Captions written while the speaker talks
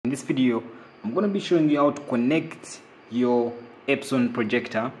this video I'm going to be showing you how to connect your Epson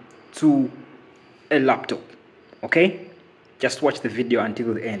projector to a laptop. Okay, just watch the video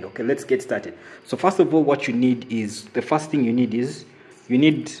until the end. Okay, let's get started. So first of all, what you need is, the first thing you need is an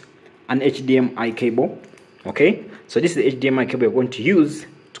HDMI cable. Okay, so this is the HDMI cable you're going to use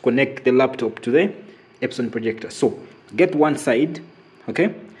to connect the laptop to the Epson projector. So get one side,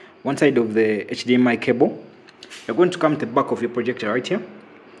 okay, one side of the HDMI cable. You're going to come to the back of your projector right here,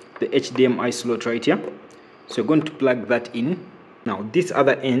 the HDMI slot right here. So you're going to plug that in. Now this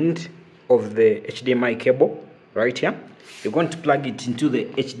other end of the HDMI cable right here, you're going to plug it into the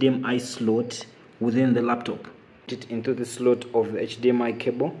HDMI slot within the laptop. Put it into the slot of the HDMI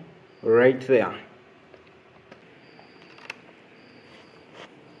cable right there.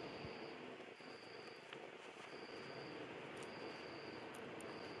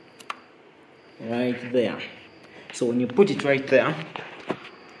 Right there. So when you put it right there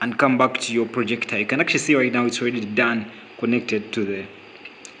and come back to your projector, you can actually see right now it's already done, connected to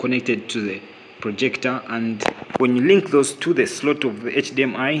the projector. And when you link those to the slot of the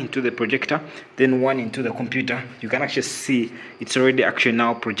HDMI into the projector, then one into the computer, you can actually see it's already actually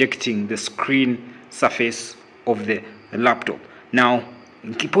now projecting the screen surface of the laptop. Now,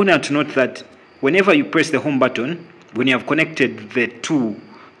 important to note that whenever you press the home button, when you have connected the two,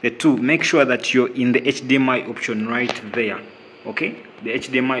 make sure that you're in the HDMI option right there. Okay, the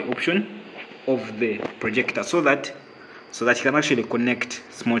HDMI option of the projector, so that you can actually connect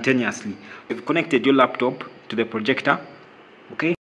simultaneously. You've connected your laptop to the projector. Okay.